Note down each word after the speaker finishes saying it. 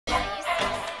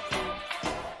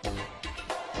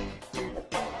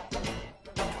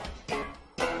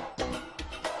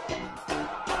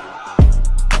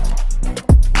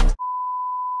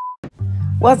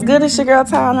What's good? It's your girl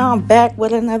Ty. I'm back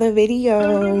with another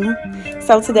video.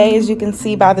 So today, as you can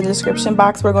see by the description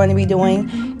box, we're going to be doing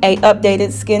a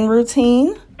updated skin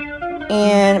routine.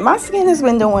 And my skin has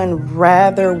been doing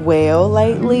rather well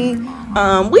lately.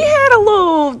 We had a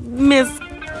little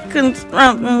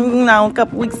misconstruction, a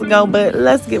couple weeks ago, but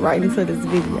let's get right into this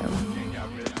video.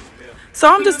 So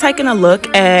I'm just taking a look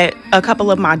at a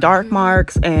couple of my dark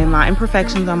marks and my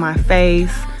imperfections on my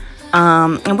face.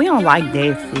 And we don't like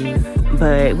this,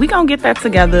 but we gonna get that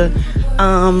together.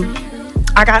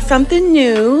 I got something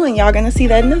new and y'all gonna see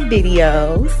that in the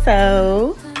video,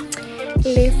 so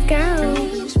let's go.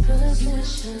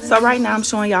 So right now I'm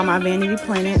showing y'all my Vanity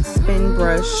Planet spin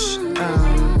brush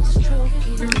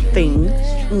thing,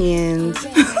 and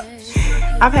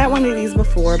I've had one of these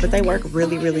before, but they work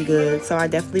really good, so I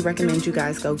definitely recommend you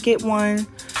guys go get one.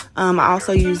 I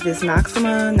also use this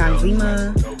Noxzema,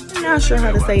 I'm not sure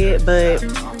how to say it, but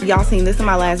y'all seen this in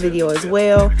my last video as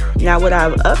well. Now what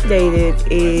I've updated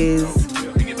is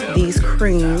these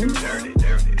creams,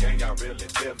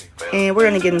 and we're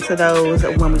gonna get into those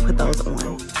when we put those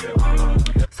on.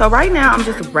 So right now I'm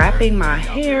just wrapping my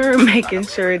hair, making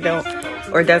sure it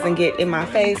doesn't get in my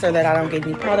face, or that I don't get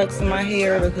any products in my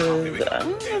hair, because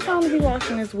I'm just going to be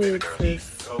washing this wig,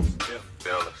 sis.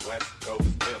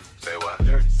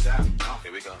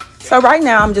 So right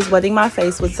now I'm just wetting my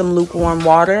face with some lukewarm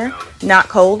water, not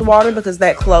cold water, because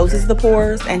that closes the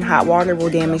pores and hot water will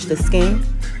damage the skin.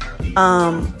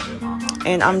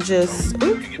 And I'm just,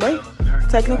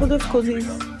 technical difficulties.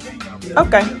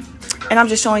 Okay. And I'm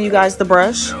just showing you guys the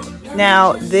brush.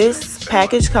 Now this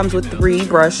package comes with 3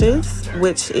 brushes,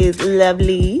 which is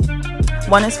lovely.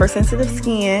 One is for sensitive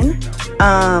skin,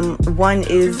 one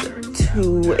is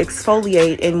to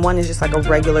exfoliate, and one is just like a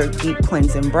regular deep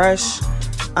cleansing brush.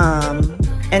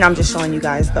 And I'm just showing you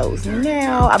guys those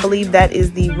now. I believe that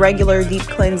is the regular deep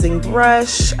cleansing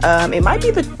brush. It might be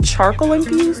the charcoal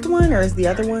infused one, or is the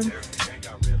other one?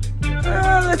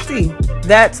 Let's see.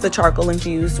 That's the charcoal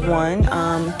infused one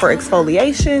for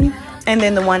exfoliation. And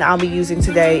then the one I'll be using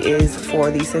today is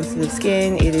for the sensitive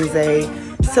skin. It is a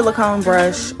silicone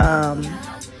brush,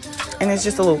 and it's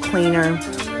just a little cleaner.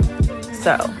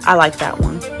 So I like that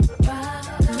one.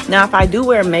 Now, if I do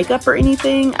wear makeup or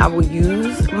anything, I will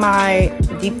use my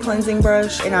deep cleansing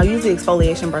brush, and I'll use the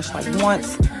exfoliation brush like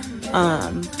once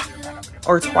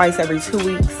or twice every 2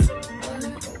 weeks.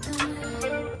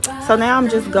 So now I'm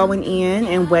just going in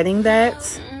and wetting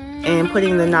that and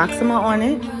putting the Noxzema on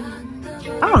it.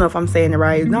 I don't know if I'm saying it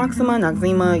right.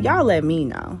 Noxzema, y'all let me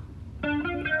know.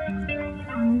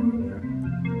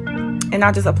 And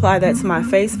I just apply that to my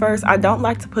face first. I don't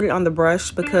like to put it on the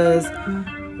brush, because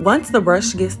once the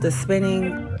brush gets to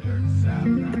spinning,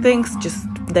 things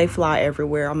they fly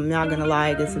everywhere. I'm not gonna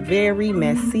lie, it's very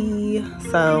messy.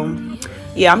 So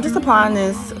yeah, I'm just applying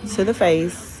this to the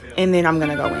face, and then I'm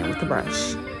gonna go in with the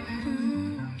brush.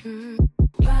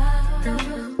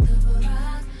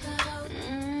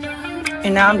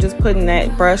 And now I'm just putting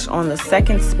that brush on the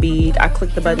 2nd speed. I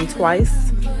click the button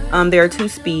twice. There are 2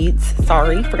 speeds.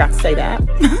 Sorry, forgot to say that.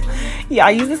 Yeah, I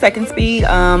use the 2nd speed.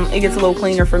 It gets a little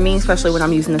cleaner for me, especially when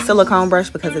I'm using the silicone brush,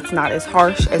 because it's not as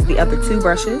harsh as the other 2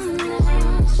 brushes.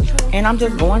 And I'm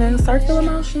just going in a circular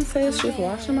motion, sis, just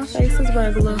washing my face as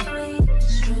regular.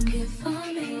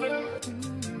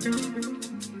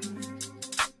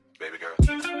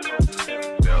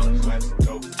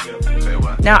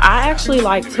 Now I actually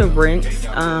like to rinse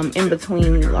in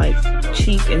between like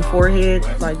cheek and forehead,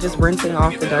 like just rinsing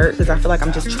off the dirt, because I feel like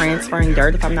I'm just transferring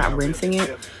dirt if I'm not rinsing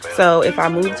it. So if I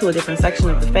move to a different section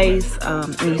of the face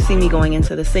and you see me going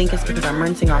into the sink, it's because I'm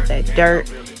rinsing off that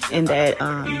dirt and that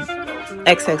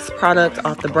excess product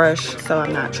off the brush, so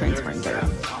I'm not transferring dirt.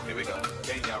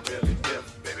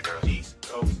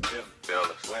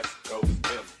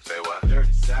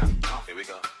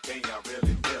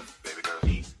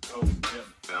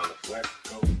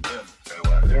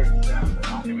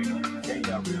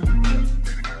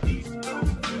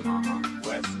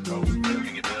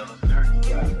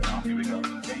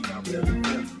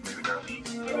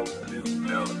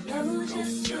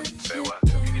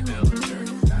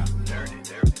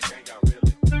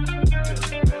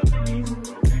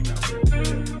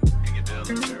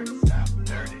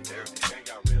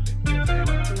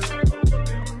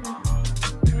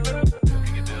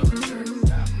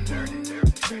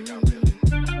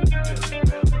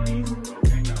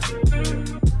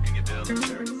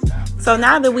 So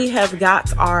now that we have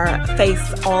got our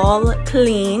face all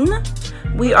clean,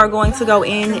 we are going to go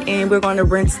in and we're going to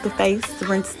rinse the face,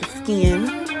 rinse the skin.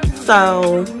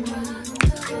 So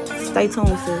stay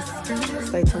tuned, sis.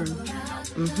 Stay tuned.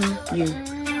 You.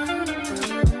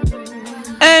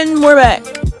 And we're back.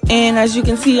 And as you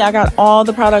can see, I got all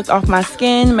the product off my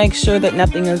skin. Make sure that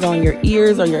nothing is on your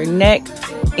ears or your neck.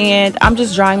 And I'm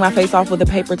just drying my face off with a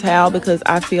paper towel because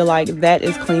I feel like that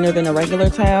is cleaner than a regular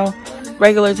towel.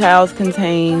 Regular towels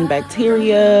contain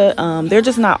bacteria. They're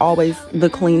just not always the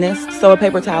cleanest. So a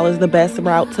paper towel is the best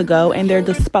route to go, and they're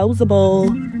disposable.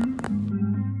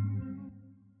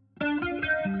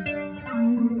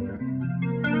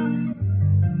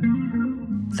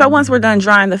 So once we're done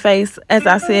drying the face, as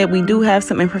I said, we do have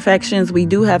some imperfections. We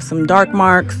do have some dark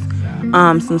marks,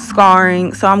 some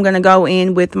scarring. So I'm going to go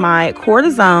in with my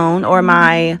cortisone, or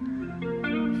my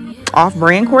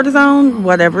off-brand cortisone,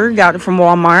 whatever. Got it from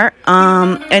Walmart.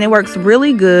 And it works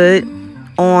really good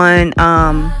on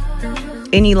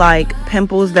any like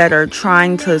pimples that are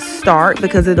trying to start,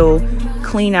 because it'll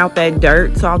clean out that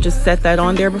dirt. So I'll just set that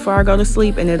on there before I go to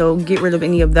sleep, and it'll get rid of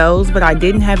any of those. But I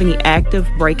didn't have any active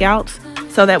breakouts,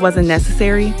 so that wasn't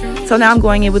necessary. So now I'm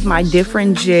going in with my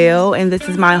different gel, and this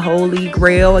is my holy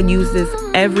grail. I use this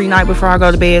every night before I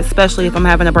go to bed, especially if I'm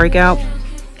having a breakout.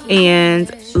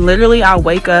 And literally I'll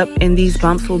wake up and these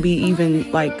bumps will be even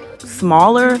like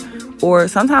smaller, or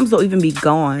sometimes they'll even be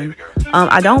gone.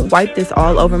 I don't wipe this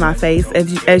all over my face.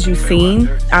 As you've seen,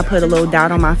 I put a little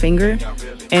dot on my finger,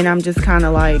 and I'm just kind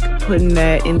of like putting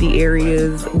that in the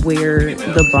areas where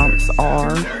the bumps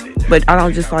are. But I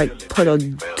don't just like put a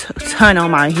ton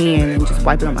on my hand and just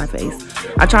wipe it on my face.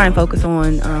 I try and focus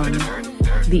on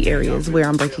the areas where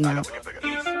I'm breaking out.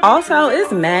 Also,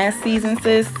 it's mask season,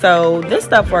 sis, so this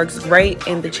stuff works great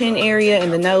in the chin area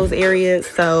and the nose area.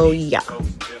 So yeah.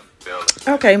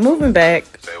 Okay, moving back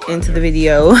into the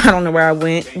video. I don't know where I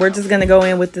went. We're just gonna go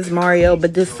in with this Mario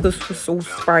Badescu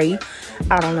spray.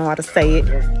 I don't know how to say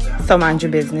it, so mind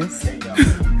your business.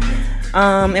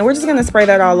 And we're just gonna spray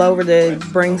that all over to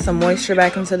bring some moisture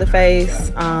back into the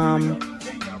face.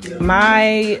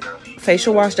 My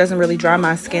facial wash doesn't really dry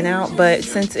my skin out, but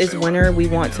since it's winter, we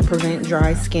want to prevent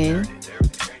dry skin.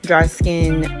 Dry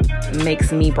skin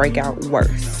makes me break out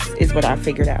worse, is what I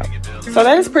figured out. So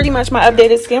that is pretty much my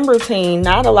updated skin routine.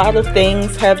 Not a lot of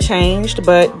things have changed,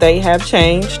 but they have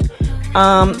changed.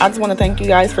 I just want to thank you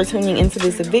guys for tuning into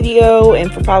this video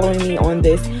and for following me on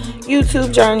this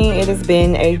YouTube journey. It has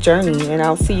been a journey, and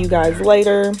I'll see you guys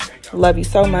later. Love you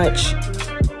so much.